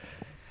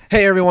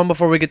Hey everyone,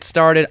 before we get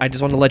started, I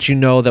just want to let you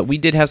know that we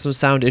did have some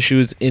sound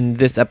issues in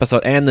this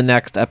episode and the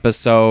next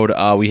episode.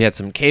 We had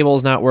some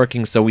cables not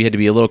working, so we had to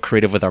be a little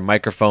creative with our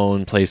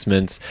microphone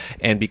placements.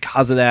 And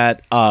because of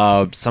that,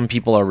 some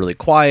people are really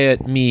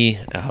quiet. Me,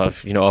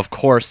 of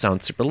course,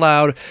 sounds super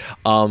loud.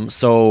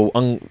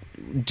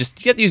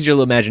 Just you have to use your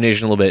little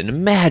imagination a little bit and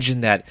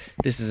imagine that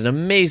this is an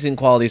amazing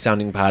quality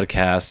sounding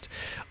podcast.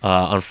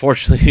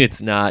 Unfortunately,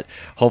 it's not.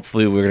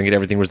 Hopefully, we're going to get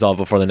everything resolved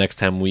before the next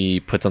time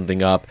we put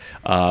something up.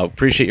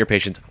 Appreciate your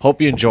patience.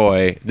 Hope you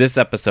enjoy this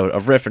episode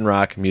of Riff and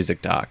Rock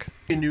Music Talk.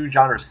 A new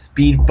genre,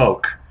 speed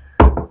folk.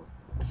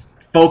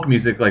 Folk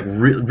music, like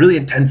really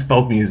intense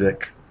folk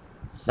music.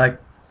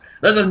 Like,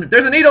 there's a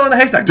needle in the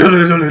haystack.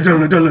 There's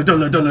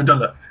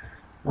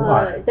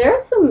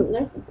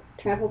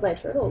Trampled by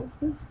Turtles,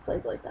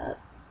 plays like that.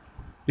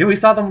 Yeah, we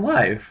saw them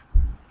live.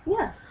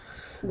 Yeah.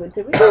 What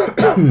did we?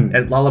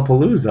 At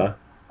Lollapalooza.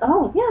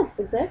 Oh, yes,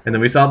 exactly. And then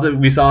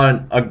we saw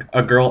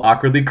a girl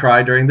awkwardly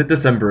cry during the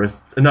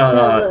Decemberists. The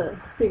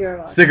Sigur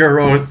Rós. Sigur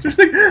Rós.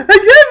 They're like, I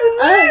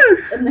can't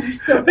believe. And they're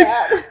so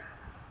bad.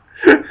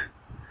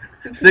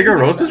 Sigur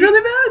Rós was really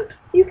bad?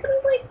 You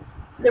couldn't,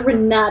 they were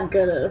not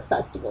good at a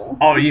festival.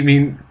 Oh, you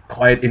mean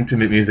quiet,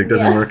 intimate music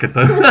doesn't work at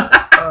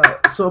the...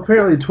 So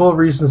apparently 12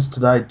 Reasons to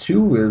Die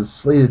 2 is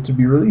slated to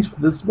be released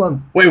this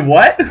month. Wait,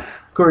 what?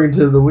 According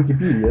to the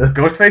Wikipedia.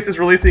 Ghostface is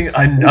releasing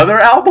another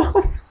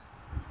album?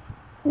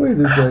 Wait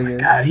a second.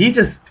 God, he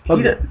doesn't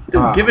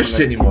give a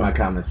shit anymore. My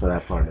comments for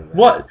that part of it.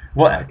 What?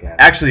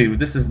 Actually,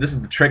 this is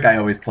the trick I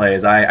always play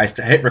is I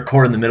hit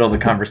record in the middle of the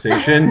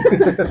conversation.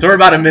 So we're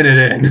about a minute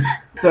in.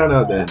 Turn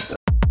out then.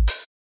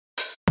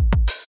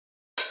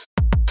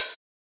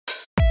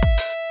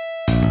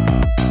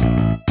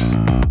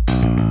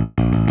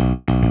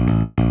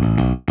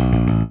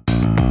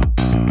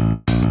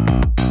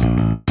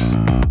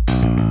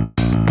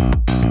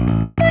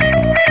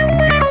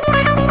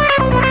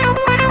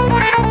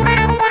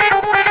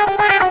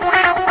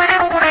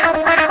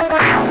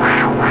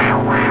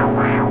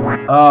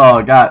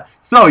 Oh God!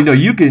 So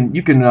you can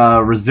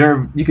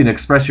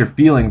express your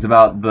feelings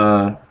about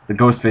the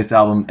Ghostface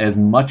album as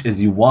much as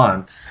you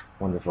want.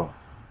 Wonderful.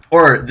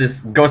 Or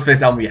this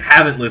Ghostface album you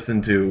haven't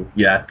listened to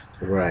yet.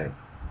 Right.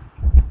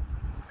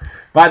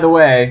 By the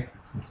way,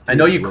 I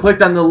know you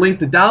clicked on the link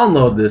to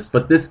download this,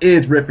 but this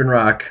is Riff and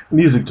Rock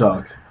Music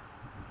Talk.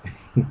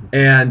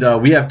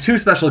 And we have two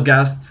special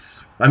guests.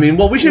 I mean,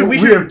 well, we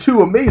have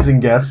two amazing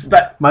guests.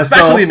 Myself,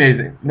 especially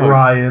amazing. No.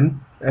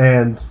 Ryan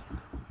and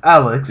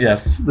Alex.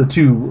 Yes. The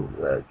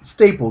two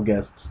staple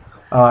guests.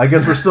 I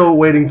guess we're still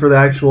waiting for the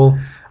actual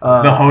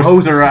the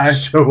host to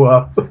show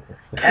up.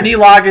 Kenny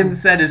Loggins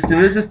said as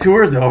soon as this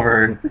tour is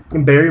over.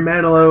 And Barry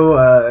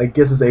Manilow, I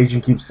guess his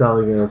agent keeps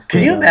telling us.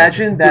 Can you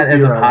imagine that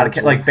as a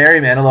podcast? Like Barry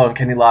Manilow and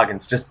Kenny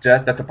Loggins, just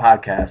that's a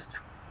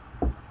podcast.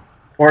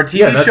 Or a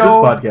TV that's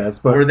show this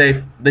podcast, but where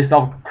they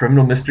solve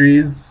criminal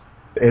mysteries.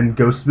 And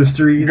ghost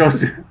mysteries.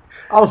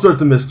 All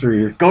sorts of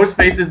mysteries.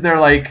 Ghostface is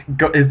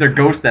their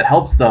ghost that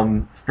helps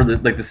them for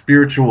the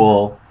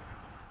spiritual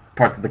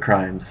parts of the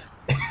crimes.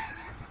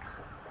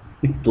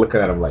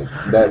 Looking at him like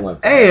that one.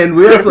 And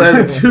we also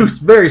had two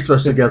very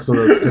special guests with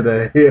us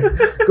today.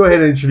 Go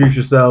ahead and introduce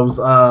yourselves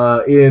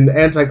in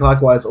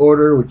anti-clockwise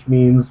order, which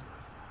means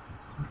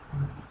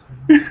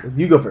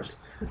you go first.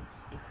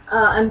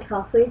 I'm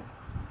Kelsey.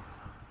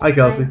 Hi,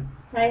 Kelsey.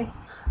 Hi.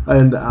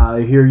 And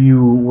I hear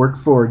you work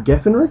for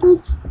Geffen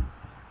Records?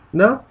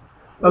 No?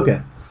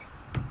 Okay.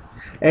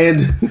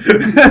 And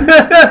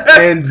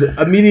and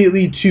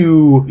immediately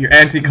to your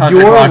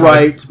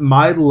right,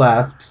 my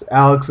left,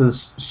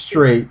 Alex's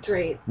straight.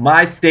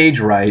 My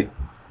stage right.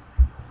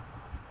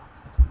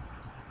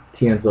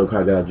 Tienslo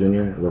Cardell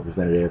Jr.,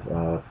 representative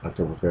of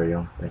October Fair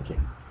Young. Thank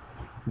you.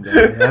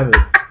 There you have it.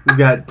 We've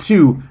got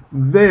two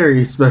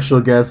very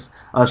special guests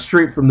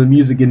straight from the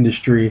music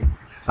industry.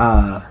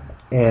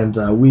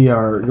 And we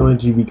are going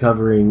to be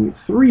covering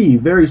three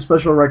very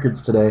special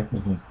records today.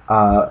 Mm-hmm.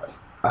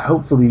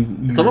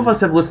 Hopefully... Some of us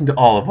have listened to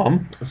all of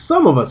them.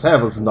 Some of us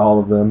have listened to all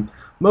of them.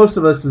 Most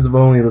of us have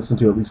only listened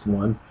to at least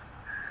one.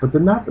 But they're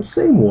not the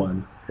same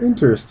one.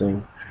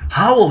 Interesting.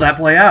 How will that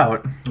play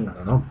out? I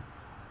don't know.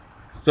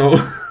 So,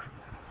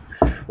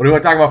 what do we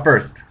want to talk about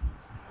first?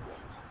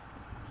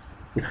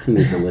 This tea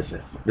is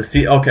delicious. This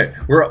tea, okay.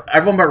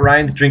 Everyone but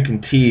Ryan's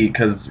drinking tea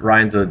because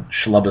Ryan's a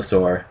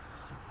schlubasaur.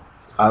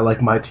 I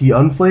like my tea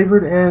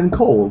unflavored and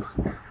cold.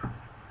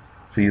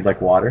 So you like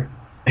water?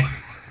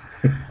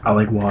 I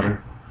like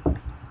water.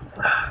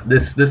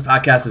 This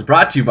podcast is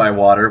brought to you by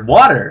water.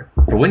 Water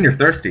for when you're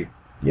thirsty.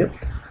 Yep.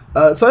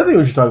 So I think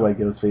we should talk about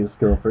Ghostface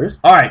Killah first.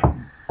 All right.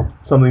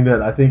 Something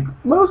that I think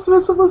most of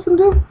us have listened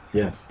to.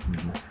 Yes.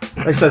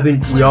 Mm-hmm. Actually, I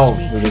think we all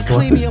listened to this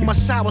one. Me of my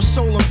sour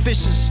soul and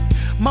vicious.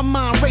 My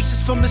mind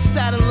races from the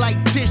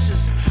satellite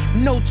dishes.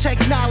 No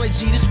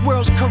technology, this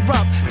world's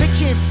corrupt. They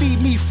can't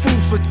feed me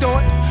food for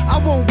thought. I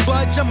won't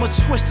budge, I'm a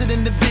twisted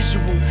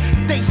individual.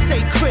 They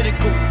say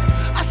critical.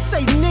 I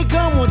say, nigga,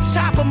 I'm on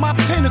top of my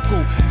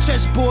pinnacle.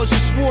 Chessboards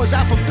and swords,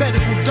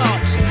 alphabetical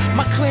darts.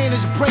 My clan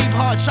is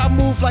Braveheart, I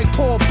move like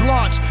Paul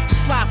Blanche.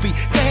 sloppy.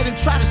 Go ahead and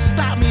try to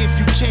stop me if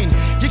you can.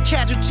 Your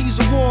casualties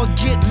of war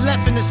get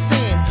left in the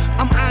sand.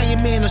 I'm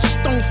Iron Man, a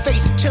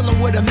stone-faced killer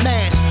with a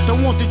mask.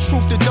 Don't want the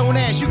truth, to don't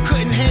ask. You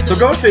couldn't handle. So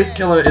Ghostface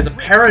Killer is a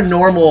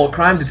paranormal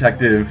crime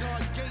detective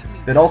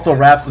that also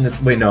raps in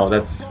this. Wait, no,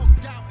 that's.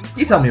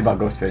 You tell me about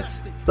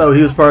Ghostface. So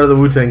he was part of the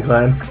Wu-Tang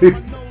Clan. He's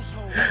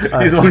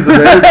He's a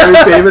very, very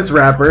famous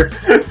rapper.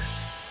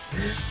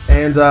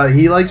 And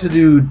he likes to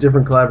do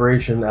different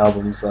collaboration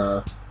albums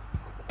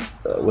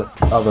with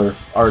other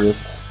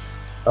artists.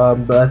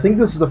 But I think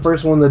this is the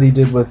first one that he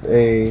did with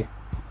a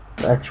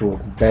actual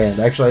band.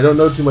 Actually, I don't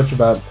know too much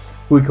about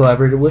who he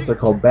collaborated with. They're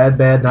called Bad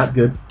Bad Not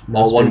Good. No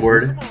All one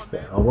spaces. word.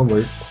 Yeah, all one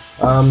word.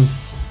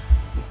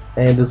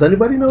 And does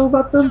anybody know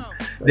about them?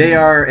 They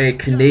are a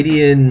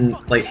Canadian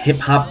like hip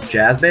hop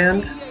jazz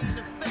band.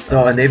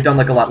 So and they've done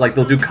like a lot, like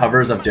they'll do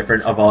covers of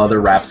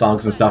other rap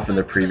songs and stuff from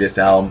their previous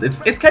albums.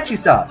 It's catchy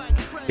stuff.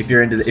 If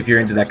you're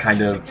into that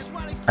kind of,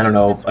 I don't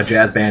know, a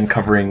jazz band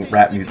covering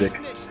rap music.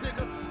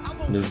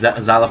 The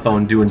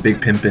xylophone doing Big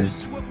Pimpin'.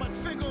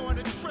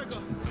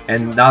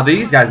 And now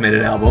these guys made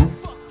an album.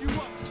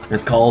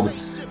 It's called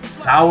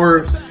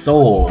Sour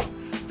Soul.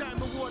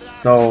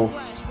 So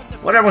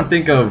what everyone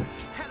think of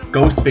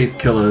Ghostface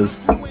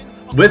Killers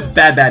with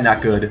Bad Bad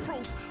Not Good,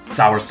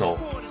 Sour Soul.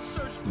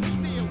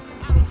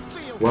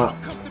 Well,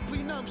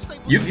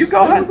 You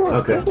go ahead.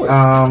 okay.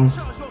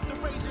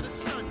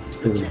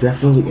 It was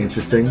definitely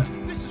interesting.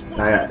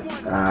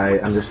 I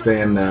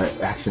understand the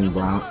Action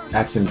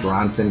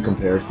Bronson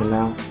comparison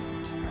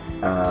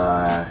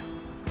now.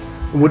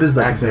 What is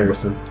that Action-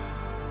 comparison?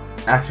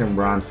 Action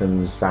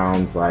Bronson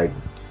sounds like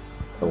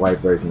the white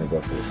version of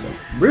Ghostface.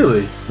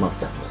 Really? Most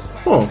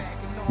definitely. Oh,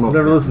 I've Most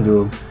never definitely. listened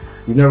to him.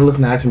 You've never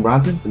listened to Action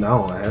Bronson?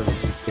 No, I haven't.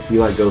 If you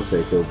like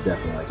Ghostface, you'll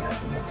definitely like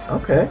Action Bronson.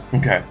 Okay.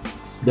 Okay.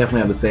 Definitely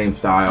have the same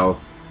style,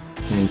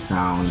 same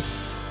sound.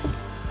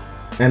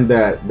 And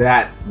the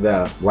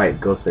white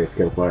Ghostface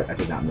Killer part, I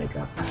did not make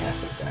up. I have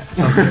to say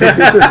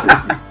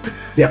that.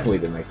 Definitely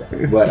didn't make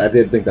that. But I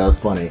did think that was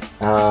funny.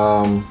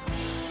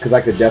 Because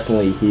I could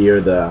definitely hear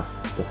the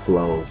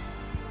flows,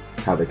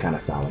 how they kind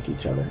of sound like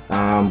each other.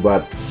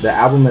 But the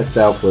album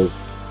itself was,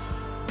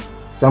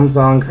 some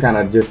songs kind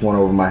of just went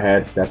over my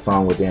head. That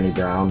song with Danny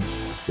Brown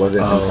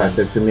wasn't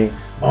impressive to me.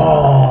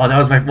 Oh, that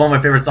was one of my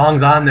favorite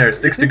songs on there.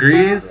 6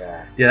 Degrees. Yeah.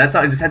 Yeah, that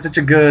song just had such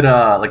a good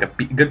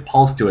good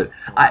pulse to it.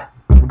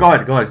 Go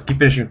ahead. Keep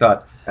finishing your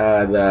thought.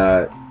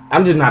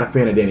 I'm just not a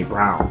fan of Danny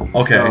Brown.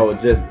 Okay. So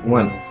just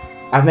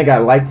I think I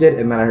liked it,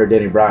 and then I heard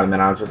Danny Brown, and then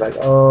I was just like,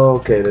 oh,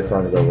 okay, this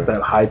song is over.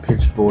 That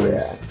high-pitched Yeah,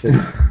 voice.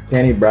 just,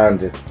 Danny Brown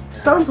just,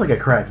 Sounds like a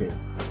crackhead.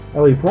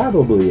 oh, he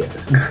probably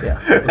is. Yeah.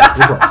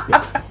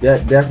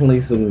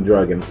 Definitely some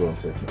drug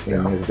influences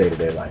in his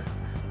day-to-day life.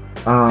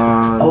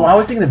 Oh, I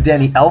was thinking of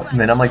Danny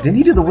Elfman. I'm like, didn't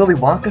he do the Willy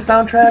Wonka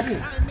soundtrack?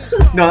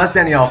 No, that's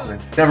Danny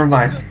Elfman. Never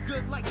mind.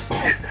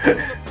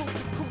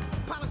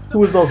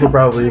 Who is also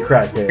probably a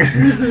crackhead.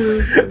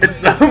 At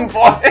some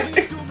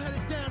point.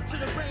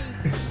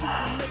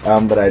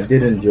 But I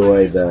did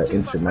enjoy the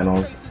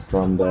instrumentals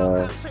from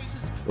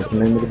what's the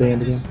name of the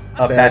band again?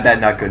 Bad Bad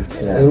Not Good.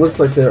 And it looks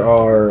like there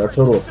are a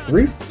total of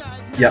 3.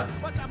 Yep.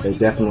 They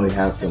definitely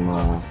have some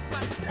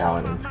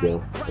talent and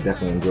skill. I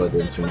definitely enjoyed the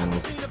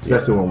instrumentals,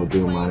 especially when we're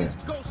doing on it.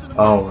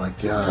 Oh my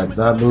god,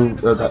 that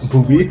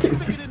movie.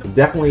 It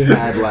definitely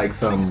had like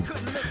some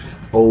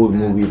old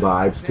movie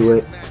vibes to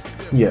it.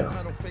 Yeah.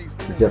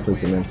 There's definitely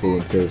some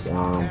influences,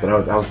 but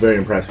I was very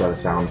impressed by the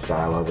sound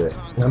style of it.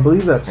 I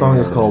believe that song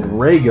is called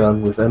Ray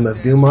Gun with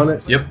MF Doom on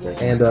it. Yep.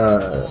 And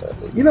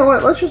you know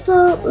what? Let's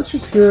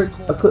just hear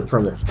a clip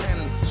from it.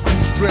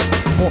 Screw strip,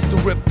 off the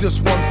rip,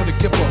 this one for the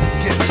gipper.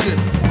 Get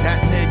chipped,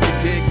 that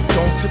nigga dig,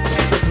 don't tip the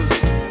strippers.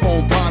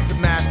 Phone pods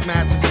and mask,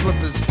 mats and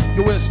slippers.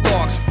 Your ear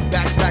stalks,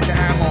 backpack of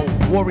ammo.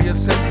 Warrior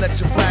sip, let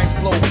your flags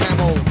blow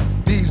camo.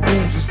 These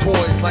dudes is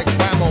toys like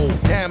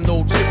Whammo. Damn,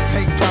 no chip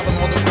paint driving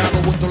on the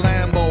gravel with the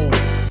Lambo.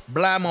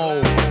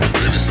 Blammo.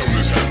 Maybe something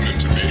is happening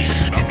to me.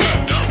 I'm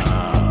blacked out.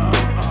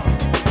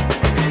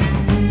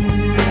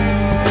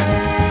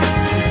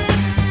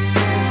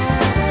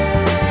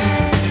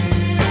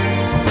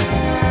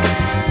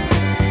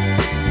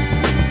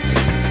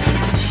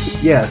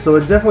 Yeah, so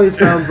it definitely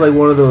sounds like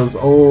one of those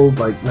old,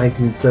 like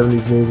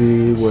 1970s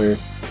movie where, you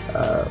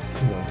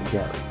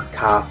got a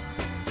cop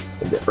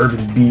and the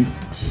urban beat,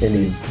 and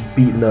he's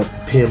beating up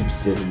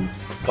pimps and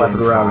he's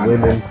slapping around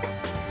women.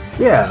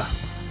 Yeah,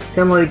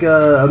 kind of like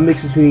a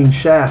mix between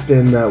Shaft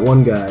and that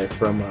one guy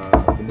from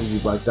the movie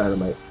Black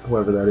Dynamite,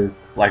 whoever that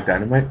is. Black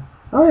Dynamite.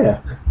 Oh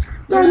yeah,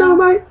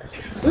 Dynamite.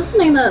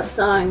 Listening to that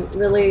song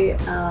really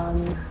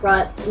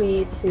brought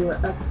me to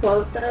a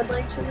quote that I'd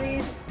like to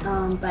read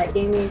by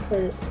Amy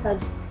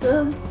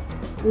Kajusa.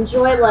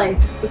 Enjoy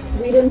life the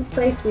sweet and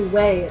spicy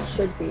way it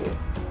should be.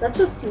 That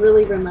just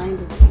really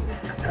reminded me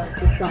of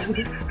the song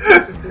I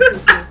just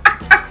listened to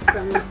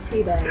from this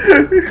teabag.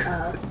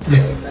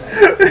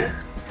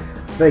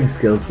 Thanks,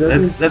 Kills.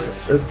 That's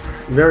That's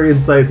very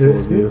insightful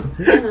of you.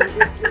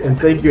 And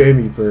thank you,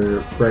 Amy, for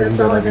writing That's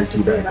that all I on your have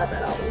to say teabag. about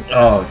that album.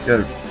 oh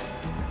good.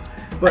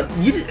 But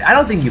I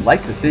don't think you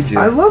liked this, did you?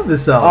 I love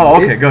this album.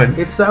 Oh, okay, good.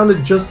 It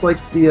sounded just like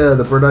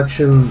the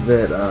production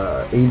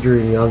that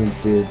Adrian Young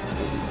did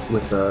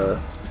with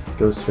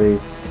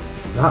Ghostface.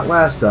 Not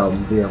last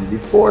album, the album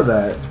before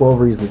that,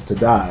 12 Reasons to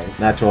Die.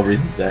 Not 12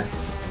 Reasons to Die.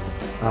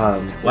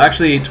 So Well,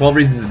 actually, 12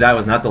 Reasons to Die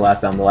was not the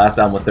last album. The last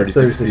album was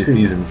 36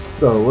 Seasons.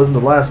 So it wasn't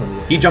the last one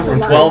yet. He jumped from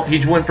 12.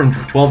 He went from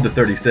 12 to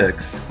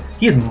 36.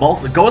 He is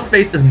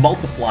Ghostface is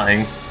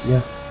multiplying.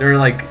 Yeah. They're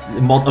like a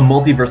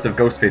multiverse of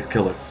Ghostface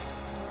killers.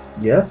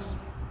 Yes.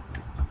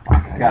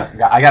 I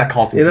gotta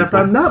call some And people. if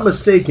I'm not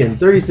mistaken,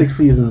 36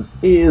 Seasons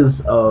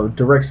is a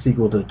direct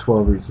sequel to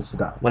 12 Reasons to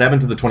Die. What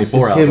happened to the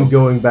 24 It's album? him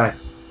going back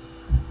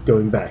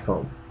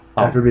home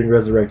after being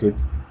resurrected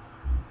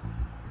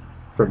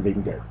from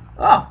being dead.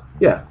 Oh.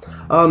 Yeah.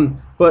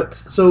 But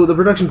so the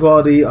production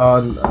quality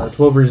on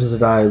 12 Reasons to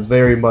Die is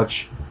very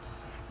much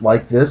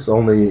like this,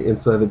 only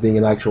instead of it being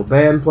an actual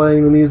band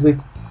playing the music,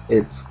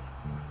 it's,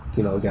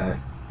 a guy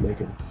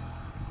making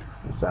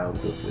the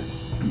sounds with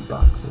his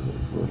beatbox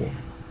and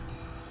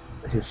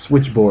his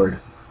switchboard,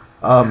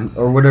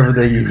 or whatever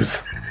they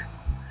use.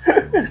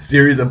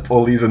 Series of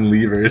pulleys and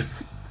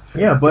levers.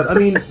 Yeah, but I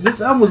mean,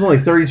 this album was only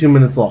 32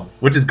 minutes long,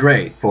 which is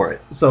great for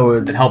it. So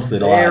it helps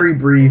it a lot. Very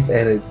brief,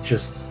 and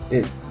it's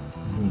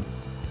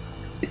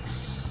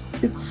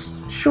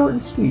short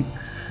and sweet.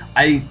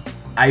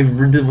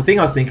 The thing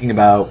I was thinking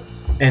about,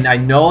 and I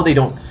know they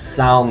don't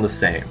sound the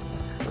same,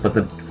 but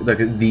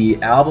the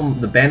album,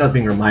 the band I was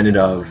being reminded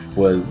of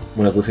was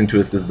when I was listening to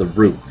this is The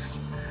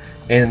Roots,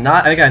 and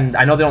again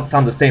I know they don't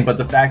sound the same, but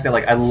the fact that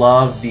I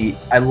love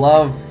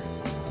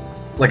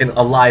like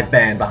a live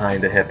band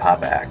behind a hip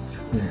hop act,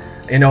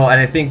 and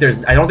I think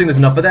I don't think there's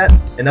enough of that,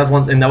 and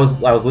I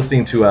was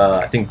listening to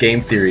I think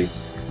Game Theory,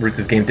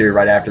 Roots' Game Theory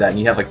right after that, and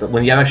you have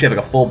when you actually have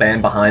a full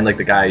band behind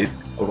the guy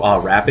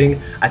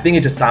rapping, I think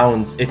it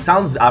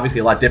sounds obviously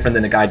a lot different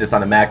than a guy just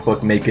on a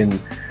MacBook making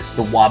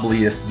the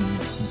wobbliest,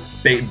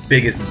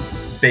 biggest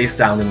bass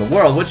sound in the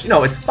world, which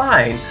it's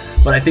fine,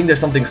 but I think there's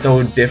something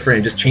so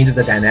different. It just changes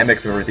the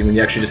dynamics of everything when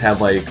you actually just have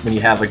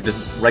just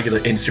regular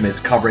instruments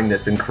covering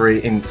this and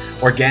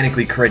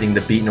organically creating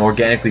the beat and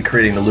organically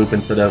creating the loop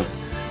instead of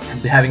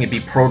having it be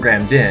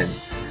programmed in.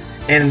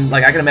 And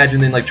I can imagine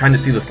then trying to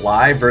see this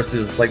live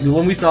versus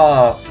when we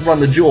saw Run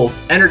the Jewels,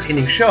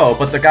 entertaining show,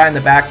 but the guy in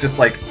the back just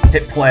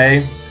hit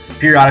play,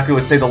 periodically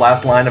would say the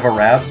last line of a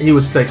rap. He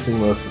was texting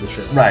most of the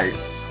show. Right.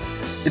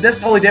 That's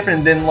totally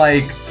different than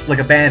like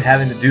a band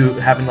having to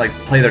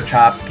play their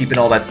chops, keeping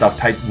all that stuff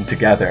tightened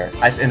together.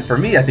 And for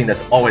me, I think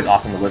that's always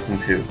awesome to listen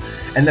to.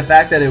 And the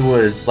fact that it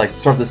was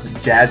sort of this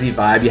jazzy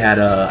vibe, you had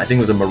I think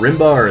it was a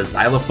marimba or a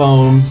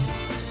xylophone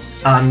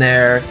on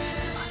there.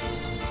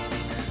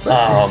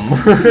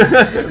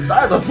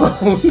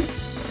 Xylophone.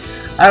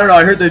 I don't know.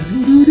 I heard the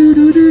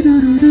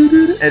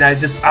and I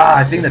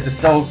think that just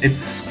so it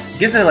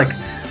gives it a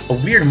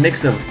weird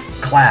mix of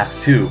class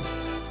too.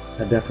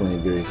 I definitely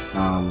agree.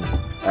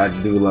 I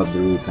do love the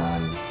Roots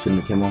on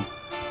Jimmy Kimmel,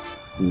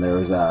 and there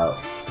was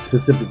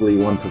specifically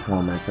one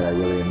performance that I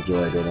really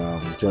enjoyed.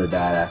 Joey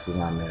Badass was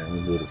on there,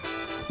 and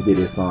he did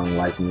his song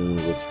 "Like Me,"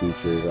 which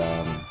featured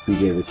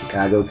BJ the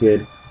Chicago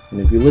Kid.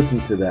 And if you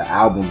listen to the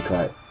album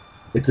cut,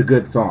 it's a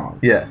good song.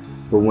 Yeah.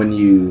 But when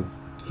you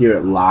hear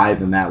it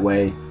live in that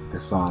way, the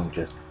song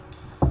just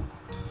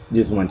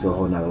went to a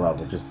whole nother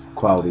level, just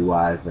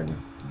quality-wise, and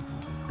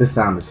the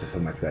sound is just so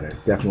much better.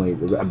 Definitely,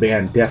 a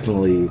band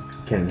definitely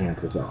can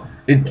enhance a song.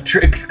 It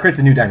creates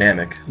a new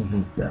dynamic.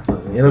 Mm-hmm.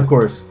 Definitely. And of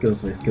course,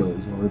 Ghostface Killah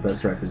is one of the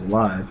best rappers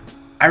alive.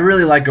 I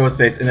really like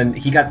Ghostface, and then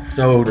he got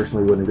so...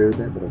 Personally wouldn't agree with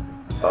that, but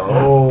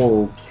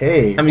okay.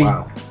 Okay. I mean...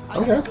 Wow.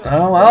 Okay.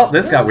 Oh, well,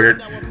 this got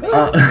weird.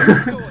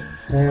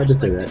 I had to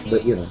say that,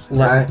 but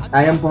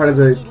I am part of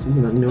the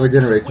newer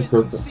generation,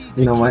 so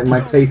my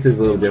taste is a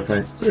little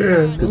different.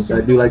 I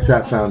do like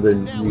trap sounds,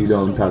 and you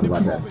don't talk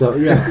about that. So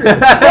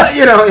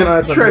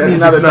trap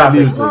music's not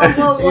music.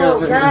 Whoa,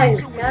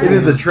 guys. It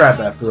is a trap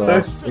after all.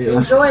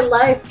 Enjoy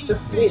life the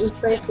sweet and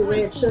spicy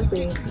way it should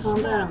be.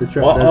 Calm down. The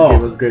trap does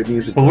give us great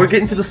music. But we're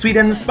getting to the sweet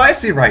and the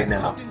spicy right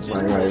now.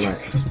 Right.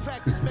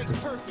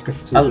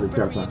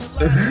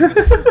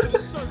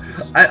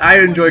 I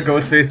enjoy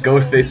Ghostface.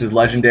 Ghostface is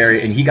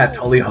legendary, and he got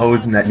totally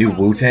hosed in that new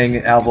Wu-Tang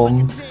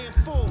album.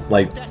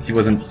 He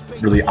wasn't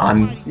really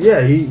on.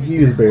 Yeah,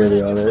 he was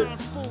barely on it.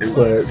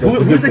 But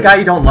who's the guy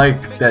you don't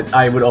like that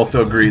I would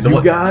also agree?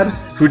 God?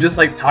 Who just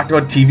talked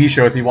about TV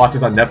shows he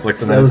watches on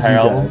Netflix and that entire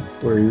album?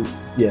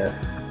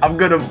 I'm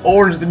gonna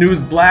orange the news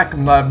black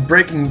my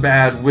Breaking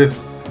Bad with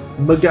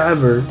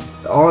MacGyver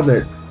on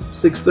it,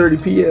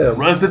 6:30 p.m.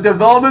 Arrested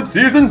Development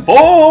Season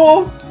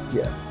 4.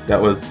 Yeah,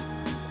 that was.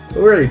 We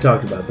already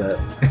talked about that.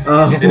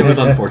 It was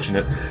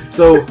unfortunate.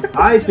 So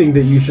I think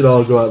that you should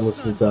all go out and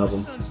listen to this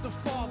album.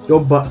 Go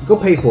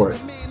pay for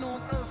it.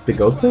 The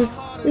Ghostface?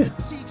 Yeah,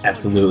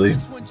 absolutely.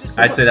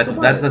 I'd say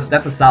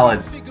that's a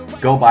solid.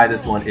 Go buy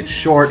this one. It's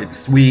short. It's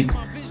sweet.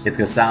 It's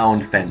gonna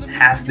sound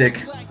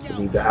fantastic. I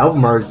mean, the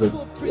album art is an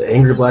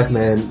angry black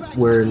man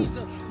wearing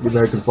the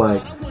American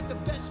flag.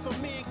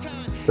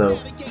 So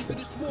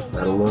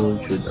That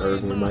alone should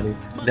earn me money.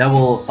 That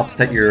will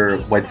upset your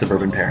white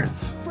suburban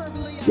parents.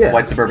 Yeah.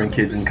 White suburban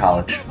kids in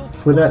college.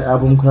 For that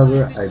album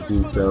cover, I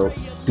do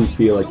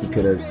feel like he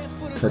could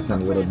have touched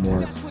on a little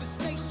more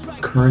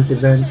current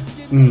events,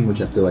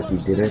 which I feel like he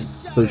didn't.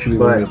 So should we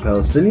wearing a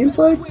Palestinian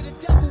flag?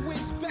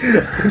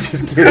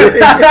 Just kidding.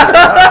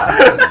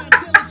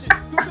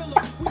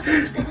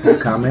 No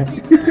comment.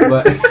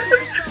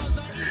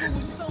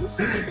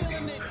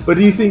 But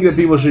do you think that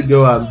people should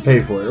go out and pay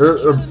for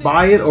it, or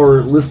buy it,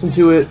 or listen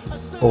to it,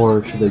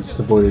 or should they just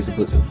avoid it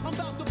completely?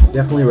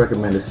 Definitely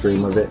recommend a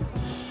stream of it.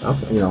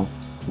 Okay. You know,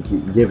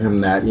 give him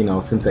that. You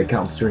know, since they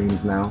count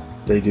streams now,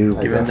 They do.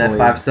 Give him that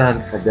 5 I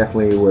cents.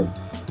 definitely would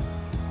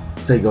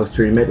say go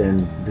stream it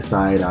and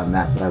decide on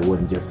that. But I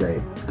wouldn't just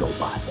say go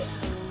buy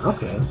it.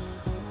 Okay.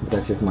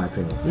 That's just my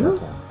opinion.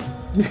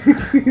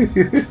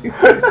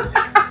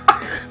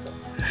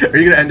 Are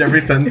you gonna end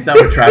every sentence now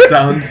with trap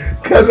sounds?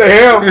 Because of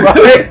him,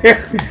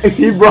 right?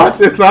 He brought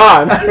this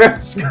on.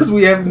 Because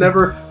we have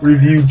never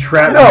reviewed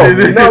trap No,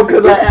 music.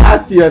 because I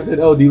asked you. I said,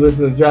 "Oh, do you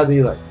listen to trap?" And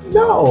you're like,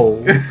 No.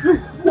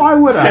 Why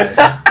would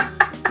I?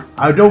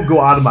 I don't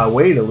go out of my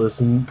way to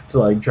listen to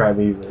like trap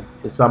music.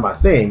 It's not my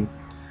thing.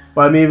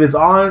 But I mean, if it's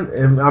on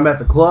and I'm at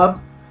the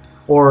club,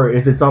 or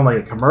if it's on like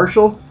a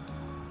commercial,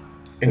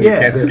 And you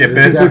Yeah, can't skip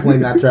it's it. definitely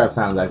not trap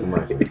sounds like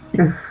commercial.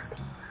 I'm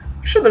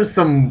sure there's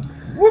some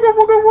wooga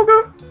wooga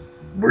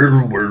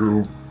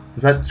wooga.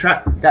 Is that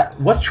trap?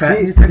 What's trap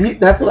music?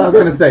 That's what I was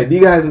gonna say. Do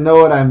you guys know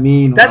what I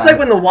mean? That's like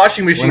when the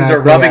washing machines I are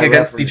say rubbing I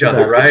against reference each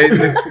other,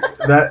 trap.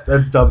 right?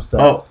 that's dumb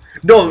stuff. Oh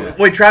no!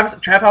 Wait, trap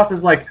house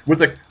is like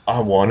what's like? I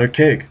want a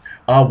cake.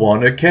 I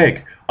want a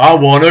cake. I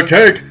want a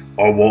cake.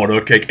 I want a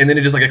cake, and then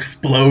it just like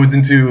explodes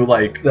into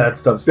like.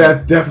 That's dumb stuff.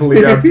 That's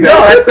definitely No,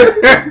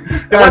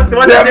 dubstep. That's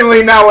what's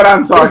definitely not what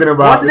I'm talking What's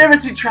about. the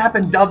difference between trap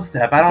and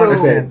dubstep? I don't So,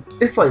 understand.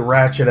 It's like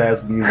ratchet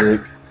ass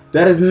music.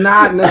 That is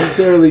not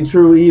necessarily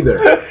true either.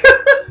 That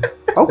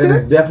Okay.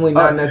 is definitely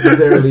not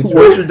necessarily What's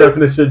true. your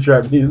definition of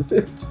trap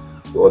music?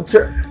 Well,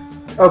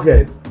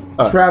 okay,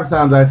 Alright. trap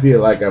sounds I feel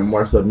like are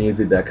more so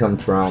music that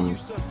comes from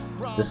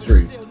the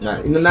streets.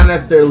 Not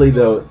necessarily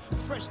the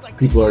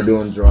people are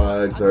doing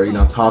drugs or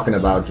talking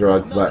about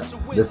drugs, but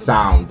the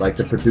sound, like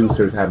the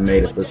producers have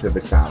made a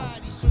specific sound.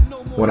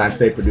 When I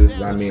say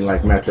producers, I mean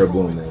like Metro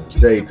Boomin,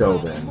 Jay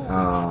Tobin,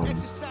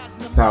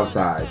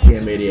 Southside,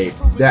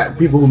 TM88. That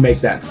people who make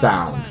that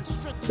sound.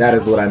 That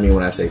is what I mean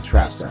when I say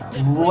trap sound.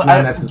 It's Well,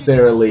 not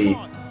necessarily.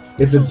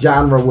 It's a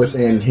genre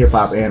within hip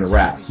hop and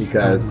rap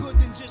because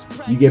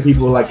you get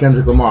people like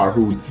Kendrick Lamar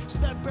who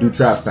do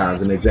trap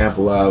sounds. An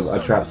example of a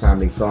trap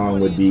sounding song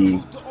would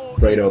be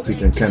Fredo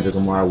featuring Kendrick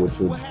Lamar, which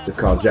is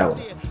called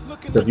Jealous.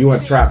 So if you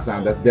want trap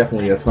sound, that's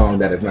definitely a song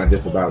that is not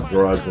just about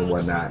drugs and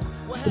whatnot.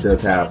 It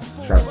does have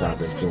trap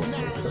sound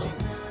influences. So.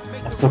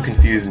 I'm so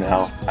confused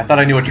now. I thought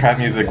I knew what trap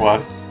music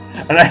was,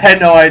 and I had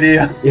no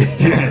idea.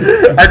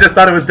 I just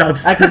thought it was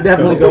dubstep. I could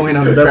definitely go in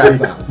on the trap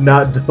Definitely sound.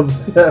 not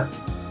dubstep.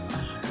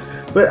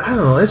 But I don't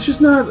know. It's just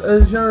not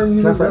a genre of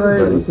It's music not for that I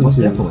everybody. listen Most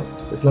to. definitely.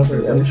 It's not for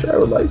I'm everybody. sure I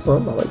would like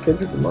some. I like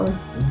Kendrick Lamar.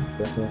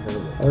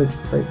 I like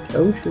Frank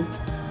Ocean.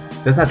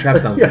 That's not trap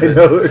sounds. Yeah, is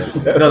I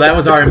it? know. No, that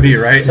was R&B,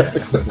 right?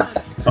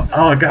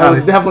 Oh I was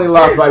god, definitely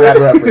lost by that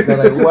reference. I'm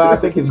like, well, I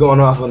think he's going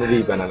off on the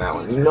deep end on that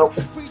one. Nope.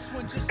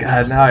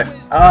 God, now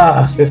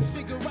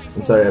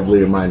I'm sorry I blew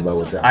your mind about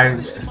what that.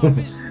 I'm.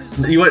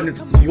 You want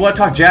to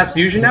talk jazz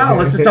fusion now?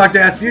 Let's just talk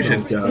jazz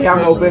fusion. Yeah,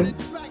 I'm open.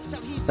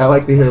 I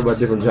like to hear about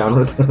different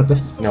genres.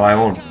 No, I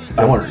won't.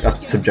 I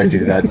won't subject you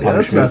to that Yeah,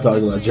 let's not punishment.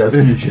 talking about jazz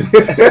fusion.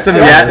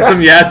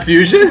 Some jazz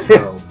fusion.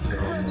 Oh,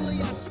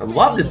 I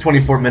love this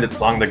 24-minute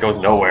song that goes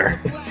nowhere.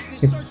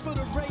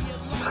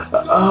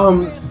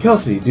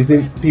 Kelsey, do you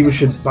think people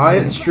should buy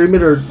it, stream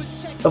it, or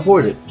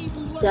avoid it?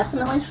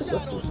 Definitely should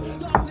listen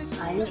to it.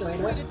 I enjoyed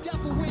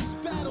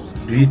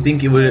it. Do you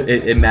think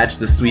it matched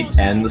the sweet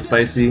and the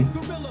spicy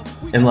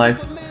in life?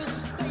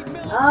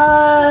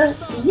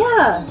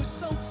 Yeah.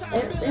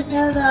 It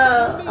had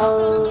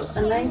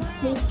a nice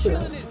taste to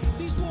it.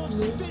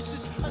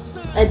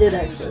 I did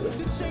actually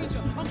listen to it.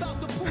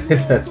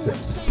 Fantastic.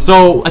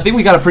 So I think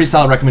we got a pretty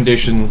solid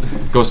recommendation.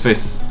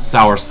 Ghostface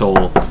Sour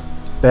Soul.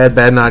 Bad,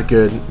 Bad, Not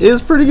Good is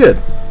pretty good.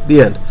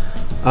 The end.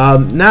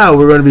 Now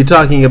we're going to be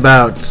talking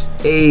about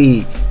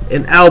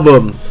an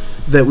album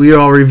that we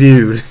all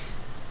reviewed.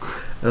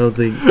 I don't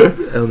think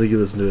you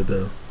listened to it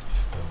though.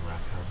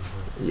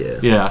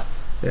 Yeah.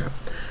 Yeah.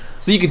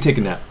 So you can take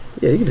a nap.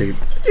 Yeah, you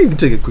can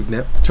take a quick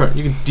nap. Try.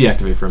 You can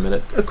deactivate for a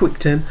minute. A quick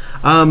 10.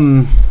 Are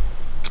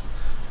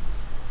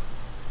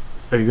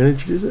you gonna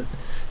introduce it?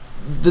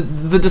 The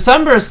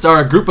Decemberists are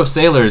a group of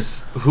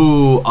sailors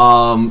who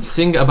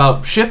sing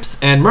about ships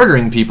and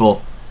murdering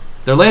people.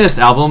 Their latest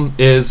album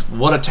is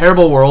What a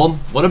Terrible World,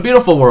 What a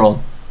Beautiful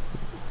World.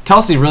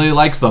 Kelsey really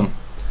likes them.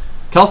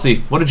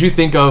 Kelsey, what did you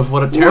think of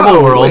What a Terrible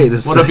Whoa, World, wait a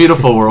What a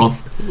Beautiful World?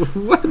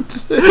 What?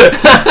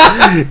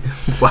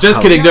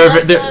 Just kidding. No,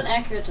 that's not an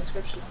accurate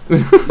description.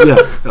 Yeah.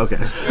 Okay.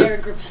 They're a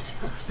group of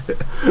sailors.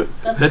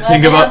 That's Let's why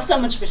think they about- have so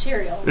much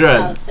material Right.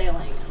 about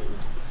sailing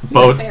and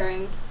Boat.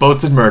 seafaring.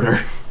 Boats and murder.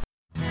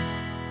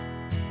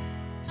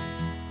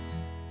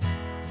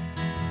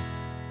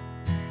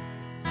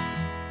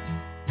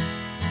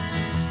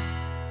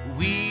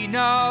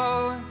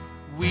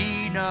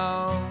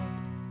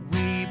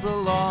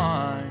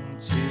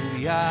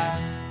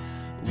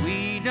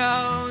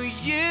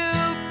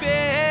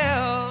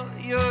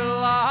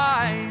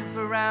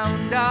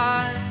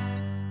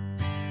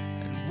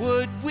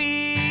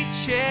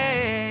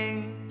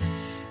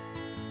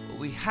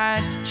 we had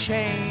to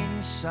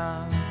change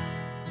some.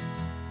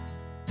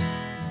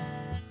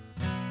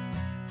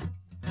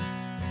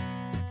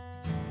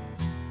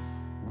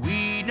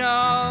 We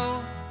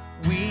know,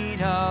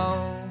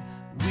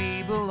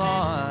 we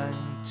belong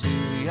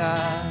to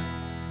ya.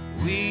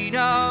 We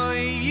know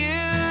you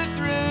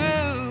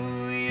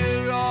threw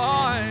your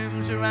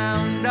arms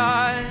around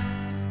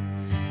us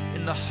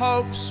in the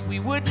hopes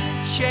we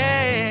wouldn't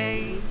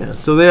change. Yeah,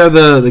 so they are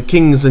the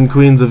kings and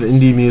queens of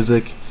indie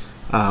music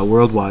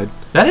worldwide.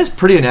 That is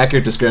pretty an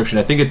accurate description.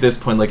 I think at this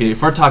point, like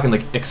if we're talking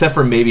like, except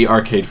for maybe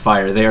Arcade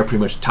Fire, they are pretty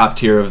much top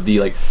tier of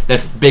the like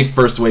that big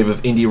first wave of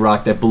indie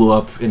rock that blew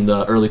up in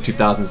the early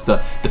 2000s,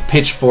 the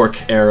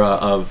Pitchfork era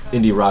of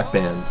indie rock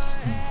bands.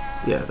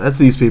 Yeah, that's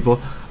these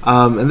people,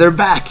 and they're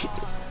back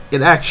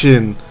in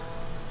action,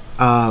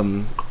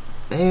 and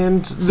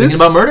Singing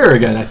about murder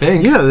again, I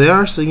think. Yeah, they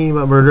are singing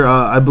about murder.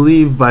 I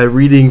believe by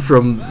reading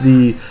from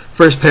the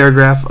first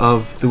paragraph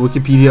of the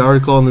Wikipedia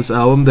article on this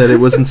album that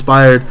it was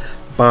inspired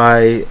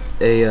by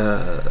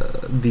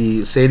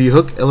the Sandy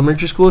Hook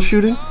Elementary School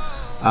shooting,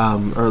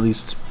 or at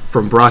least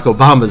from Barack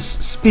Obama's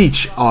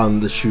speech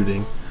on the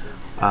shooting,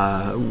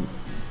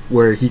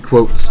 where he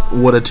quotes,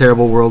 "What a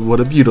terrible world,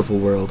 what a beautiful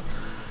world."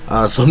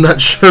 So I'm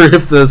not sure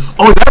if this...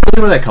 Oh, is that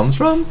really where that comes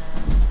from?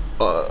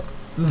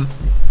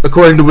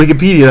 According to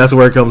Wikipedia, that's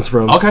where it comes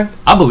from. Okay,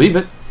 I believe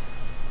it.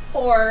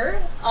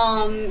 Or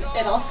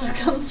it also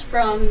comes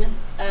from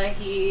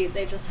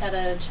they just had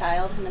a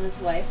child, him and his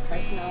wife,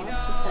 Bryson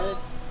Ellis, just had a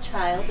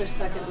child, their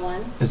second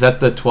one. Is that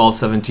the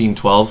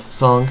 12-17-12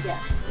 song?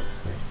 Yes, that's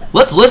their second.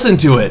 Let's listen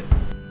to it.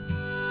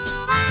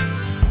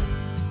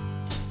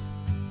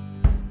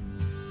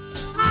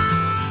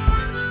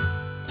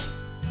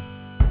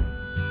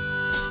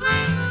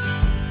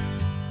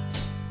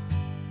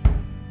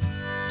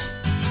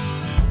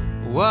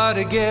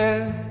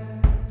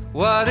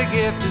 What a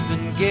gift has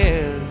been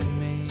given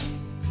me.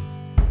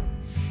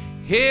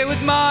 Here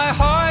with my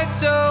heart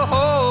so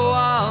whole,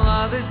 while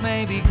others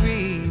may be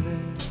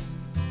grieving,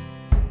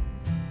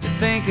 to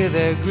think of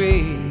their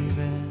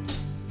grieving.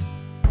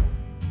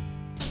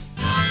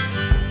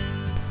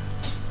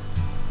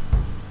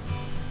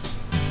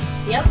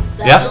 Yep,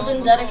 that was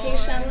in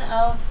dedication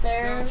of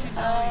their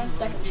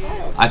second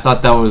child. I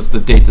thought that was the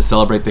date to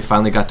celebrate. They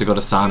finally got to go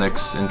to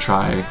Sonic's and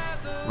try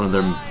one of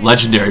their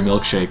legendary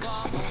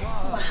milkshakes.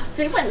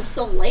 They went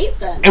so late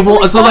then. And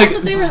well, so like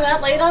that they were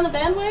that late on the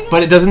bandwagon.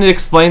 But it doesn't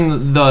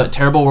explain the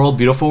terrible world,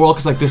 beautiful world,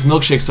 because like this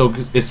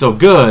milkshake is so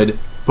good,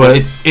 but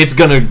it's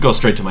gonna go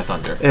straight to my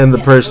thunder. And the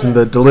person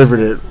that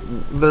delivered it,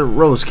 their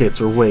roller skates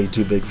were way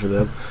too big for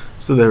them,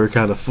 so they were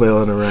kind of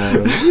flailing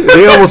around.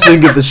 They almost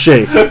didn't get the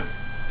shake.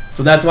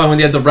 So that's why when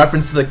they had the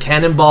reference to the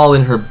cannonball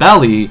in her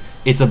belly,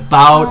 it's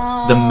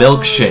about the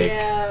milkshake.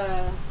 Yeah.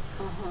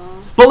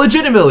 But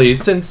legitimately,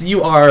 since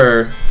you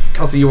are,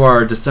 Kelsey, you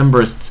are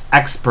Decemberists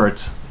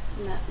expert.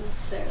 Not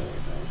necessarily,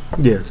 but...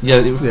 Yes. Yeah.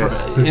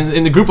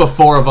 In the group of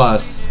four of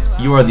us,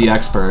 you are the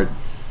expert.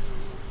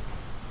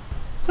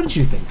 What did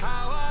you think?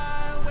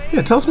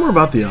 Yeah, tell us more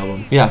about the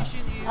album. Yeah.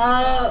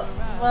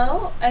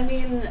 Well, I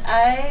mean,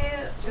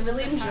 I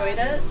really enjoyed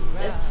it.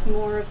 It's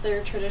more of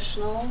their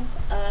traditional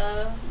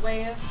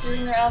way of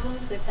doing their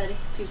albums. They've had a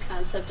few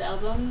concept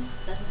albums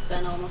that have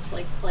been almost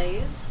like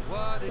plays.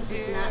 This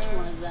is not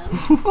one of them.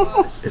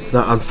 It's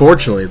not,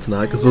 unfortunately, it's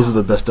not, because those are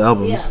the best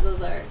albums. Yeah,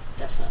 those are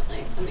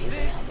definitely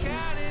amazing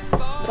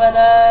albums. But,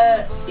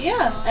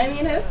 yeah, I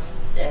mean,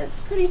 it's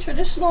pretty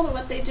traditional to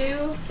what they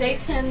do. They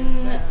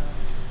can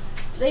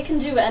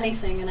do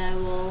anything, and I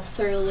will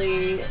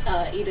thoroughly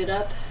eat it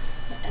up.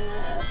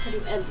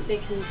 And they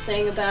can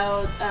sing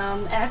about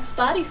Axe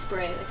body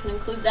spray. They can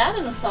include that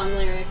in a song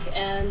lyric,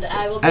 and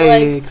I will be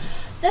like,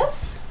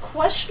 "That's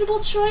questionable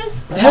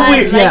choice." But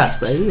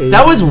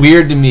That was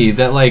weird to me.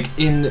 That like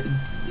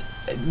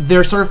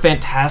they're sort of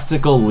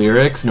fantastical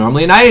lyrics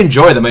normally, and I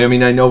enjoy them. I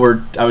mean, I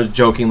know I was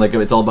joking like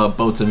it's all about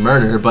boats and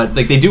murder, but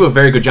like they do a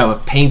very good job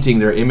of painting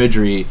their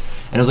imagery.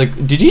 And I was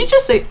like, did he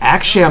just say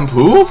Axe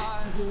shampoo?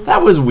 Mm-hmm.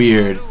 That was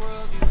weird.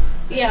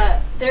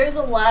 Yeah, there's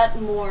a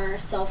lot more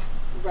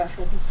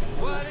self-referencing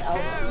in this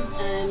album,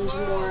 and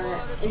more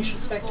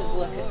introspective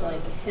look at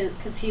like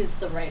because he's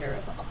the writer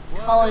of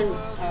Colin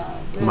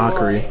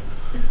Mockery.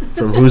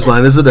 From Whose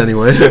Line Is It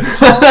Anyway?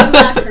 Colin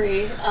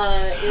Mockery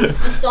is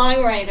the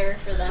songwriter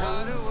for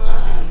them,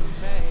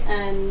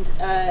 and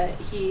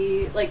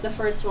he like the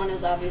first one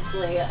is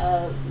obviously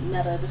a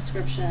meta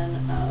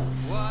description of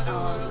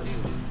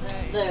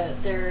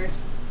their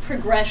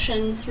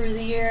progression through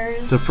the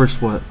years. The first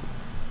what?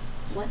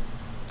 What?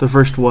 The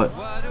first what?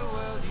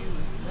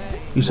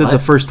 You said What? the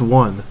first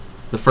one.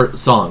 The first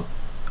song.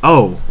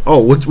 Oh,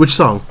 which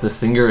song? The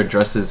singer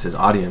addresses his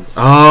audience.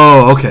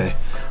 Oh, okay.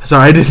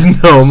 Sorry, I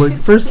didn't know. I'm like,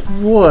 first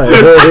what?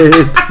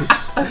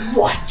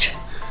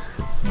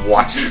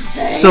 What did you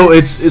say? So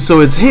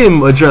it's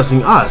him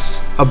addressing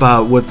us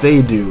about what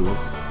they do.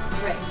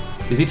 Right.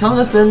 Is he telling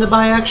us then to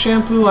buy Axe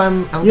shampoo?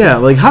 Yeah,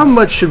 like how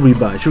much should we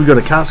buy? Should we go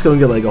to Costco and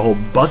get like a whole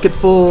bucket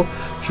full?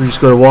 Should we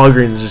just go to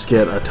Walgreens and just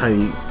get a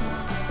tiny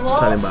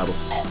bottle?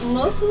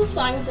 Most of the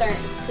songs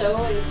aren't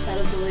so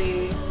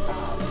incredibly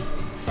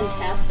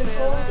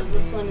fantastical, that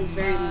this one is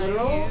very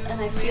literal,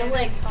 and I feel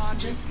like he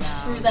just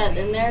threw that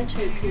in there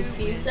to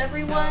confuse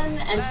everyone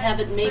and to have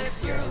it make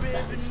zero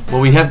sense.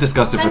 Well, we have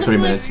discussed it for Kind of 3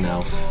 like- minutes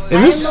now. And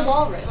I this am the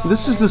walrus.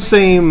 this is the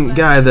same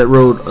guy that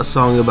wrote a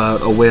song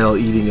about a whale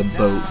eating a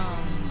boat.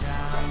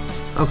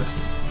 Okay.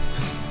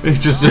 It's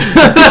just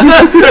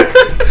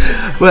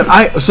But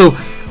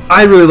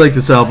I really like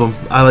this album.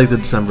 I like the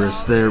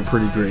Decemberists. They're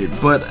pretty great.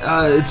 But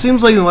it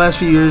seems like in the last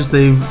few years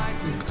they've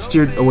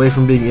steered away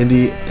from being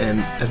indie and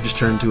have just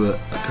turned to a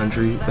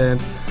country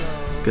band.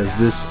 Because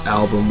this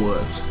album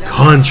was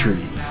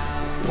country.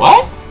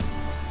 what?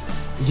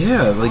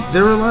 Yeah, like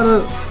there were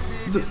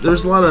there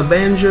was a lot of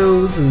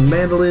banjos and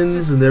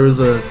mandolins, and there was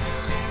it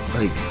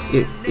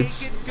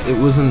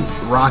wasn't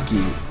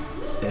rocky.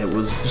 It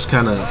was just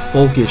kind of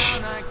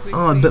folkish.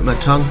 Oh, I bit my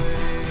tongue.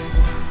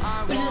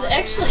 Which is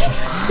actually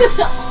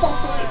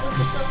oh, he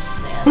looks so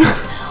sad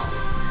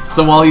now.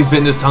 So while he's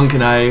bitten his tongue,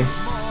 can I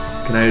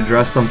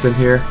address something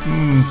here?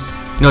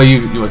 No,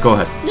 you go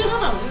ahead.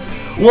 No.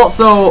 Well,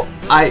 so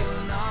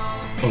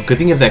oh, good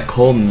thing you have that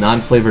cold,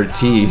 non-flavored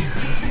tea.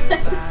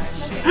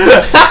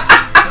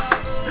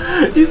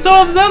 He's so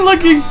upset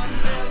looking.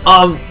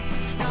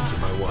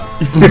 Sponsored by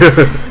water.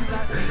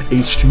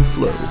 H2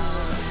 Flow.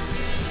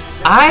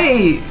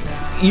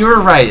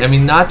 You're right. I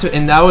mean,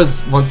 and that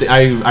was one thing.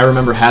 I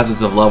remember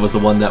Hazards of Love was the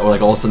one that were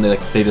like all of a sudden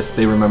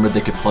they remembered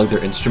they could plug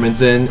their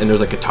instruments in, and there was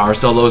like guitar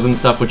solos and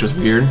stuff, which was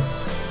weird.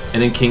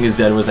 And then King is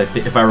Dead was,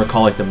 if I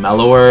recall, like the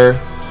mellower,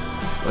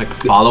 like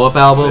follow-up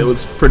album. It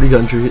was pretty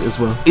country as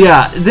well.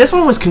 Yeah, this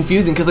one was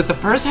confusing because like the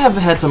first half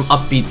had some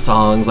upbeat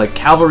songs, like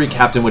Cavalry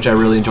Captain, which I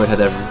really enjoyed, had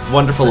that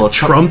wonderful little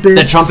trumpet.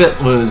 That trumpet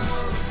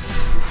was,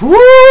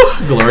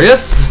 whoo,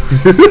 glorious.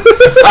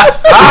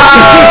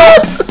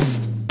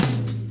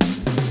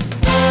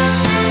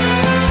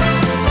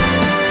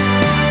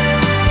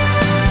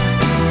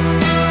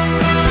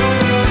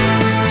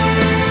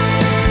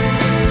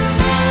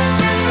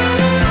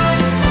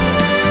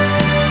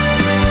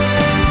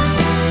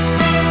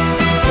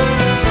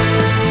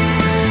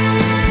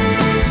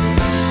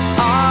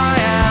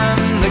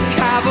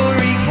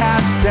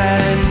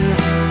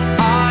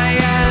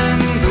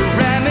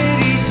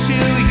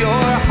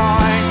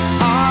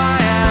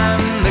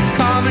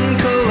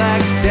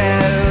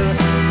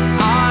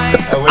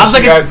 I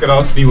wish you guys could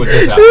all see what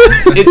just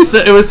happened.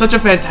 It was such a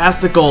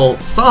fantastical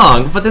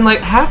song, but then like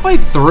halfway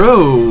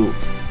through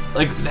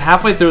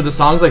the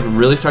songs like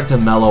really start to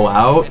mellow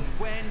out.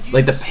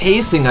 Like the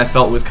pacing I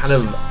felt was kind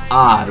of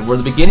odd, where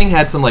the beginning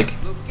had some like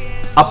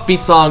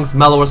upbeat songs,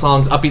 mellower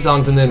songs, upbeat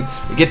songs, and then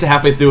we get to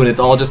halfway through and it's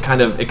all just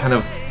kind of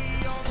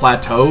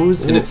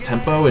plateaus in its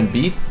tempo and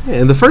beat. Yeah,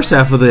 and the first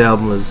half of the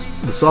album the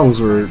songs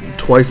were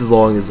twice as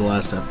long as the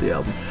last half of the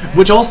album.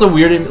 Which also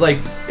weirded, like,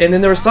 and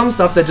then there was some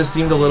stuff that just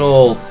seemed a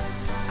little,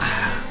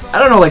 I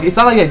don't know, like, it's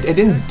not like I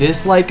didn't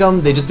dislike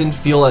them, they just didn't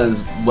feel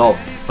as well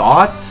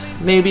thought,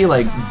 maybe,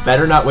 like,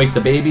 Better Not Wake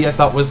the Baby I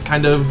thought was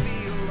kind of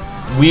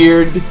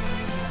weird.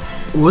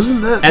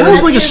 Wasn't that? And That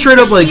was like a straight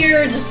up like.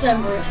 You're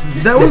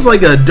Decemberist. That was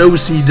like a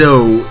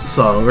do-si-do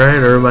song, right?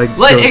 Or am I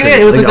Like, joking?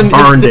 it was like a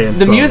barn dance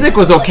the song. music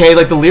was okay,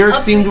 like, the lyrics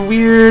seemed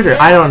weird, or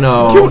I don't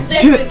know.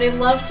 Exactly, they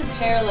love to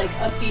pair like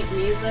upbeat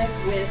music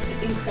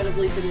with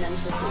incredibly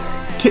demented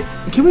lyrics.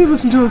 Can we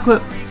listen to a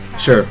clip?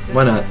 Sure,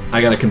 why not?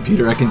 I got a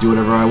computer, I can do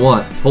whatever I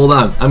want. Hold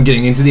on, I'm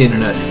getting into the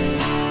internet.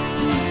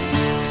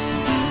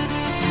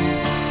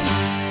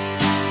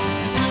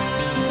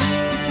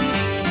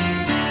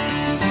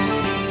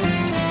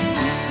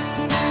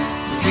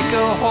 Kick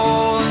a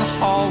hole in the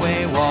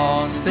hallway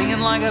wall, singing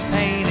like a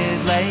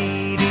painted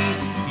lady.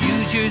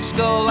 Use your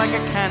skull like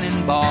a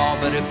cannonball,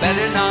 but it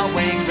better not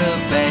wake the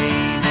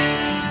baby.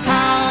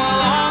 How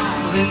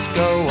long will this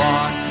go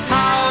on?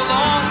 How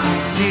long will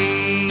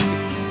you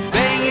need?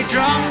 Bang your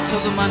drum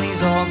till the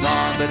money's all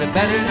gone, but it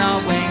better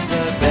not wake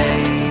the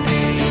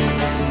baby.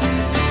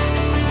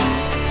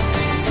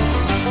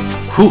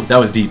 Whew, that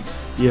was deep.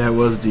 Yeah, it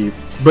was deep,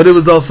 but it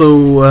was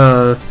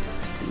also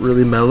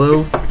really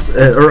mellow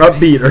or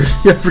upbeat. Or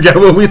I forgot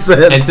what we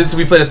said. And since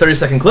we played a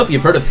 30-second clip,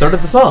 you've heard a third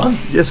of the song.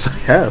 Yes, I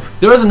have.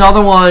 There was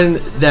another one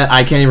that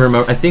I can't even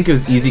remember. I think it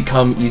was Easy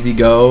Come, Easy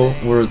Go,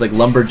 where it was like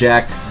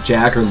Lumberjack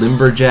Jack or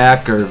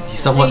Limberjack or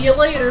something. See you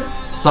later.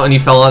 Something, he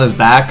fell on his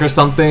back or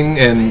something,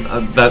 and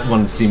that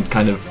one seemed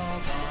kind of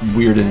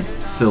weird and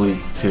silly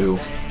too.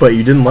 But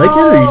you didn't like it,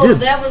 or you did?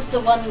 That was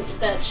the one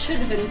that should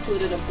have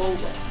included a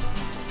bullwhip,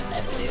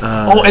 I believe.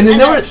 And then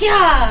there was.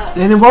 Yeah.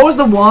 And then what was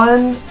the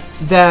one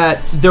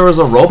that there was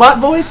a robot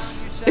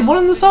voice in one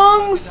of the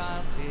songs?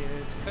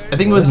 I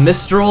think it was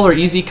Mistral or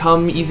Easy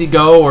Come, Easy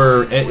Go,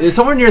 or it's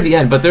somewhere near the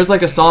end. But there's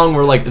like a song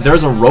where like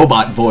there's a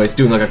robot voice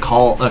doing like a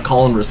call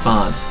and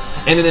response.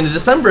 And in a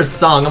December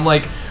song, I'm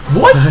like,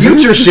 what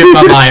future ship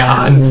am I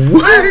on?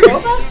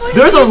 Robot voice?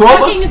 There's a You're robot.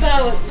 talking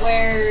about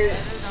where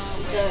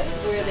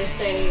they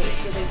say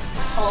where they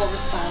call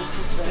response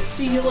with the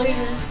 "see you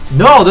later."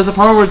 No, there's a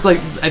part where it's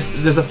like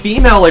there's a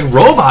female like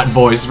robot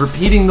voice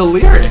repeating the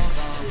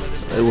lyrics.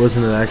 It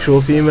wasn't an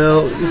actual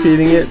female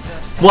repeating it.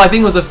 Well, I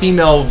think it was a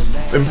female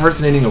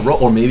impersonating a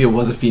robot, or maybe it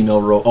was a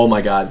female robot. Oh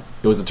my god,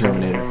 it was a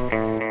Terminator.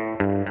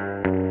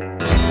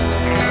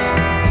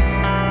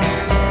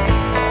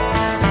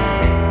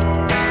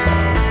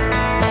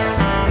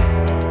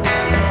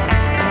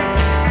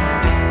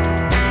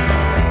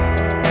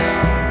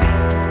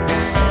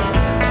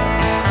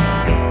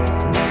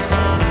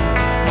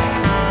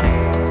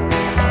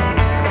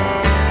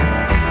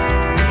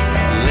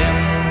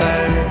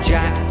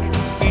 Limberjack,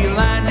 he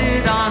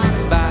landed on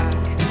his back.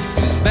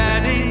 He was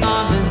betting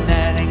on the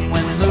netting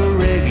when the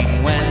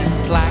rigging went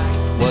slack.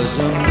 Was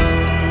a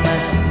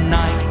moonless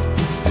night.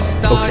 The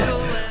stars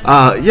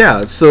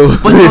Yeah, so...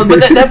 But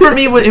that for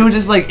me, it was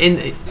just like,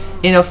 in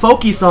a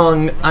folky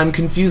song, I'm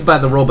confused by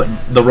the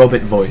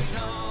robot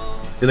voice.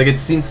 Like, it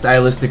seems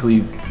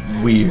stylistically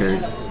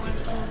weird.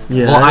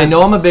 Yeah. Well, I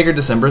know I'm a bigger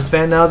December's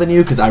fan now than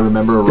you, because I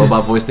remember a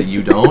robot voice that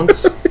you don't,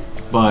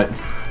 but...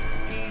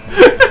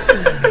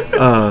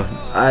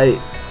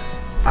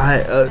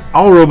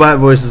 all robot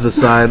voices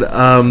aside,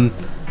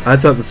 I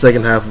thought the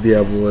second half of the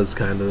album was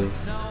kind of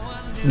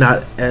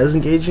not as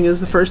engaging as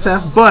the first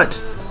half,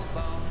 but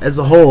as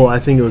a whole, I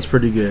think it was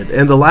pretty good.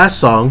 And the last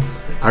song,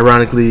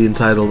 ironically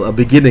entitled "A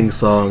Beginning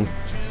Song,"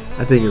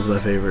 I think is my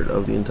favorite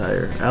of the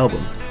entire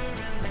album.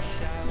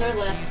 Their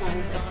last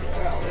songs, I feel,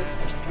 are always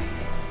their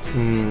strongest.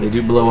 They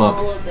do blow up.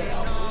 All of their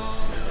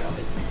albums, they're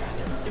always the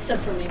strongest,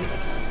 except for maybe the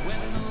Constant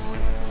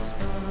Ones.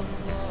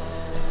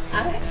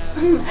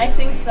 I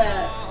think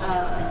that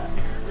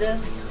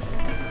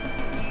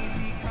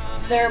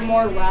they're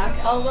more rock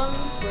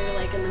albums where you're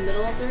like in the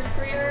middle of their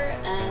career,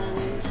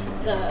 and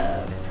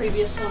the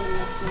previous one and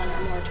this one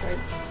are more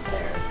towards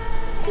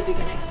the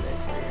beginning of their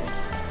career.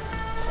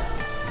 So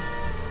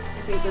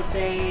I think that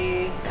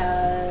they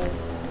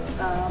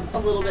have a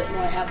little bit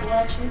more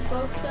Appalachian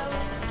folk though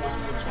in this one,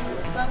 which is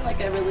really fun.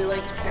 Like I really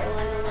liked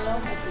Carolina Low. I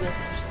think that's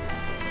actually my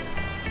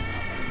favorite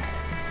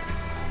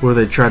album. Where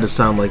they try to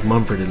sound like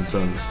Mumford and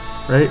Sons,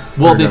 right?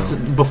 Well, Or no?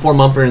 before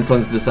Mumford and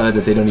Sons decided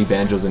that they don't need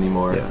banjos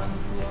anymore. Yeah.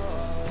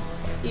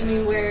 You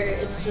mean where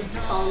it's just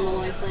Colin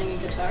Malloy playing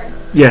a guitar?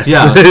 Yes.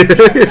 Yeah.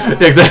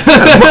 Exactly.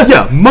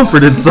 Yeah,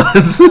 Mumford and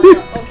Sons.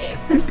 Okay.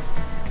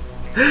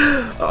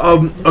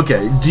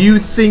 Okay, do you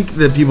think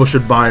that people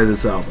should buy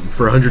this album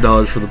for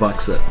 $100 for the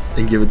box set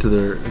and give it to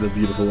their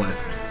beautiful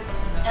wife?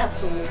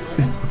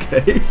 Absolutely.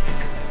 Okay.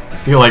 I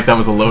feel like that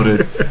was a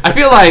loaded. I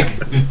feel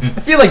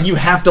like you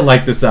have to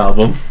like this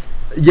album.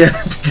 Yeah,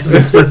 because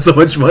I spent so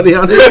much money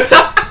on it.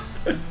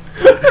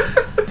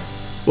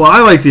 Well,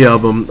 I like the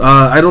album.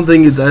 I don't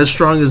think it's as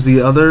strong as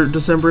the other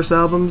December's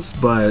albums,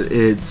 but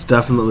it's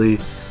definitely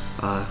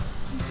a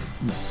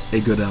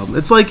good album.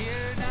 It's like,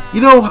 you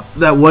know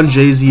that one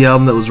Jay-Z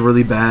album that was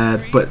really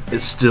bad, but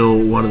it's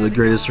still one of the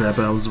greatest rap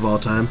albums of all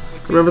time?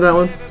 Remember that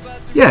one?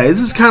 Yeah,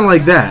 it's just kind of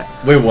like that.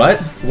 Wait, what?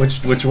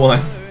 Which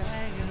one?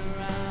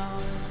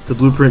 The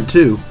Blueprint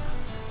 2.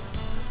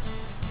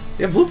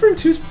 Yeah, Blueprint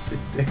 2's...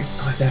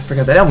 I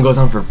forgot that album goes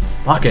on for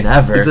fucking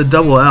ever. It's a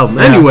double album.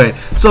 Yeah. Anyway,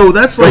 so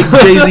that's like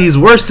Jay-Z's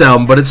worst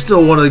album, but it's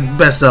still one of the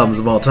best albums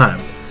of all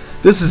time.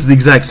 This is the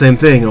exact same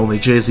thing, only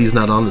Jay-Z's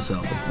not on this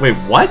album. Wait,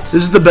 what? This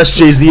is the best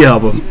Jay-Z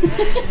album.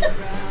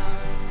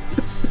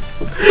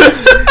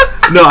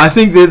 No, I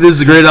think that this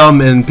is a great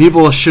album, and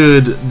people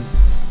should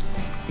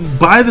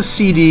buy the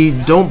CD.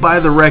 Don't buy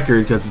the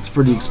record because it's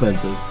pretty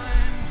expensive.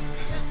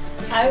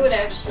 I'd rather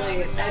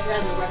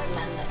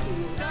recommend that you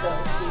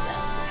go see them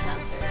in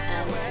concert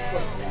and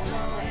support the band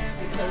that way,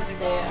 because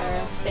they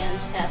are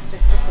fantastic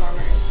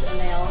performers and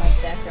they all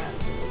have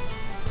backgrounds in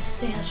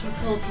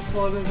theatrical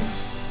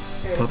performance.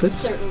 Or Puppets?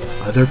 Certainly.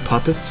 Are there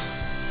puppets?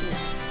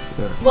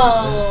 No.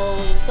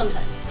 Well,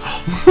 sometimes.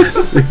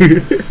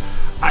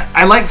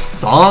 I like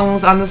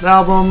songs on this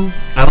album.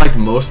 I like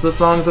most of the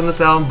songs on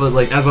this album, but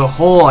like as a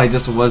whole, I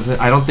just wasn't.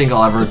 I don't think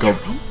I'll ever go.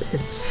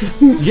 Trumpets.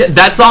 Yeah,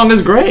 that song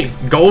is great.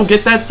 Go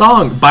get that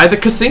song. Buy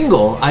the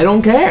single. I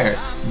don't care.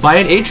 Buy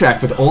an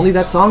 8-track with only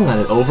that song on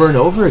it over and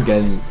over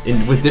again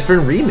with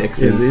different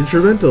remixes. And the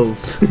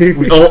instrumentals.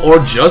 or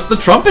just the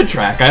trumpet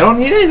track. I don't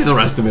need any of the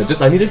rest of it.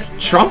 Just I need a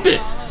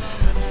trumpet.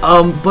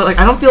 But like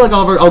I don't feel like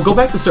I'll go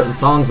back to certain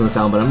songs on this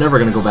album, but I'm never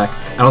gonna go back.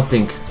 I don't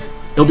think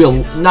it'll be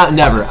not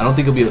never. I don't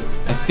think it'll be.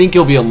 I think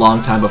it'll be a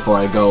long time before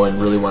I go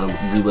and really want to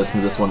re-listen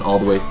to this one all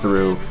the way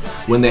through.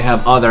 When they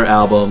have other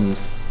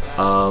albums,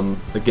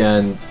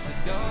 again,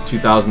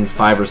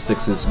 2005 or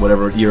 6 is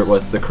whatever year it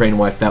was. The Crane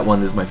Wife. That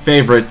one is my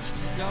favorite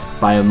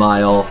by a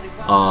mile.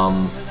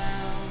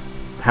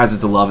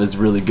 Hazards of Love is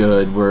really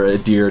good, where a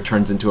deer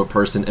turns into a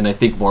person, and I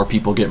think more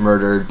people get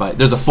murdered by.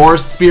 There's a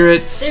forest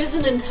spirit. There's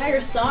an entire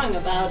song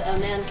about a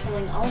man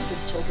killing all of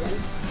his children.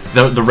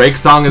 The Rake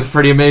song is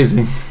pretty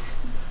amazing.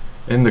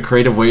 In the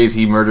creative ways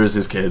he murders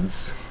his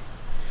kids.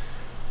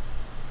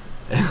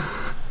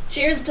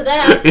 Cheers to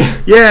that.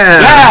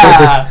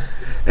 Yeah.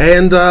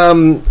 And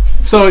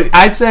so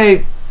I'd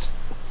say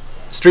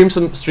stream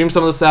some of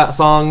the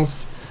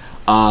songs.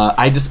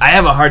 I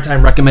have a hard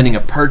time recommending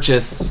a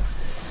purchase,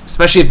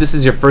 especially if this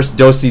is your first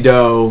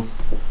do-si-do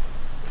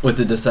with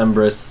the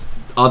Decemberists.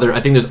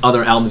 there's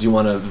other albums you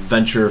want to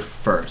venture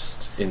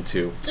first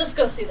into. Just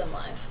go see them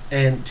live.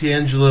 And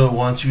D'Angelo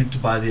wants you to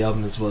buy the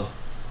album as well.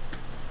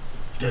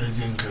 That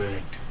is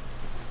incorrect.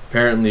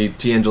 Apparently,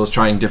 D'Angelo's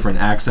trying different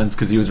accents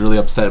because he was really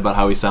upset about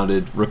how he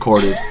sounded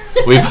recorded.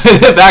 We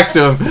put it back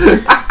to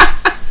him.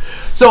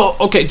 So,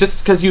 okay,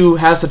 just because you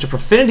have such a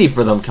affinity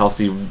for them,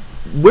 Kelsey,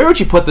 where would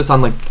you put this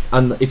on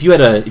if you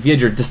had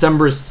your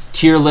Decemberist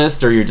tier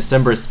list or your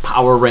Decemberist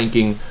power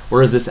ranking?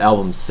 Where does this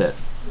album sit?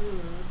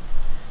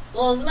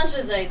 Well, as much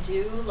as I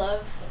do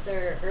love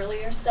their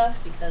earlier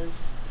stuff,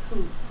 because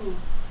who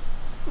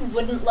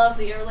wouldn't love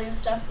the earlier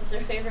stuff of their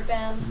favorite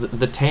band?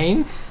 The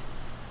Tane?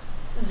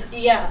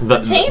 The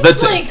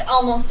Tane's like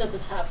almost at the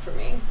top for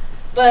me,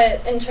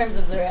 but in terms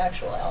of their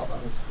actual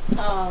albums,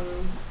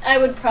 I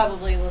would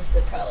probably list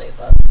it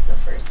above the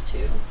first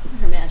two,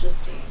 Her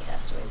Majesty and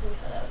Castaways and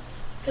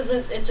Cutouts, because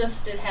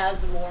it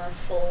has more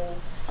full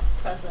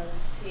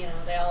presence. You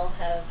know, they all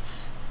have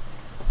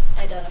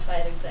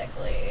identified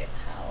exactly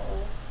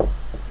how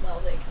well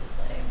they can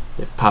play.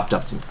 They've popped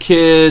up some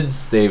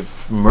kids.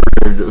 They've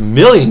murdered 1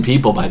 million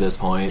people by this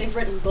point. They've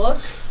written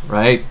books.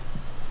 Right.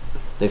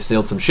 They've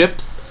sailed some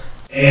ships.